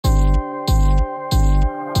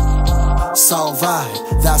Soal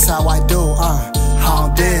Vibe, that's how I do, I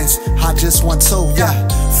don't dance, I just want to, yeah.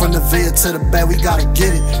 From the Villa to the Bay, we gotta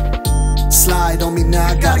get it. Slide on me now,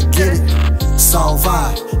 I gotta get it. Soal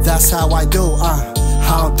Vibe, that's how I do, I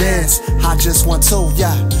don't dance, I just want to,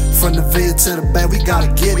 yeah. From the Villa to the Bay, we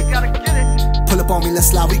gotta get it. Pull up on me,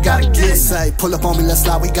 let's slide, we gotta get it. Say, pull up on me, let's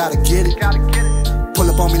slide, we gotta get it. Pull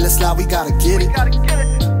up on me, let's slide, we gotta get it.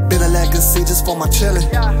 Been a legacy just for my chillin'.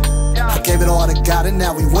 I gave it all to God and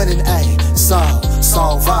now we winning, ayy.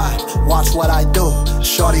 Soal Vibe, watch what I do.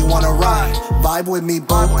 Shorty wanna ride, vibe with me,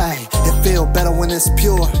 boo, ayy. It feel better when it's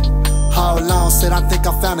pure. How long said I think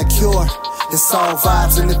I found a cure. It's Soal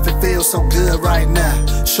Vibes and if it feels so good right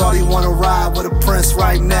now. Shorty wanna ride with a prince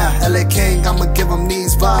right now. LA King, I'ma give him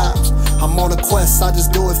these vibes. I'm on a quest, I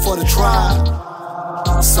just do it for the tribe.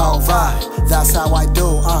 Soal Vibe, that's how I do,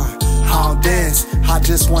 I don't dance, I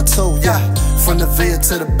just want to, yeah. From the Villa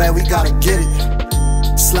to the Bay, we gotta get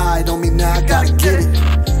it. Slide on me now, I gotta get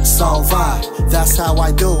it. Soal Vibe, that's how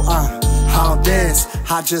I do, I don't dance,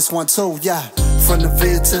 I just want to, yeah. From the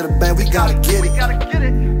Villa to the Bay, we gotta get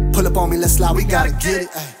it. Pull up on me, let's slide, we gotta get it,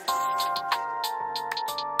 ay.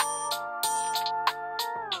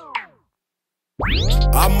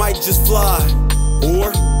 I might just fly,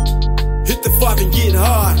 or hit the fuck and get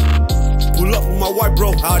hard. Pull up with my white bro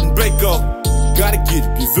out in Baco. Gotta get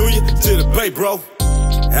it, Brazilian to the Bay, bro.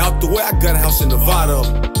 Out the way, I got a house in Nevada.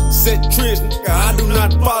 Set trends, nigga, I do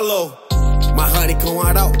not follow. My honey come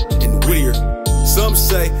out in Whittier. Some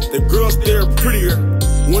say the girls there are prettier.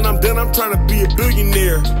 When I'm done, I'm trying to be a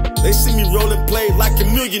billionaire. They see me rolling play like a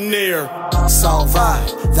millionaire. Soal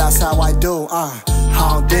Vibe, that's how I do, I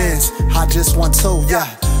don't dance, I just want to, yeah.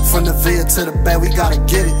 From the Villa to the Bay, we gotta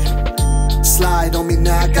get it. Slide on me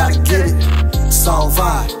now, I gotta get it. Soal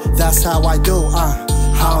Vibe, that's how I do, I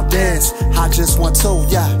don't dance, I just want to,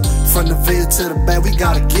 yeah. From the Villa to the Bay, we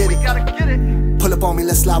gotta get it. Pull up on me,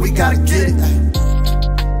 let's slide, we gotta get it, ay.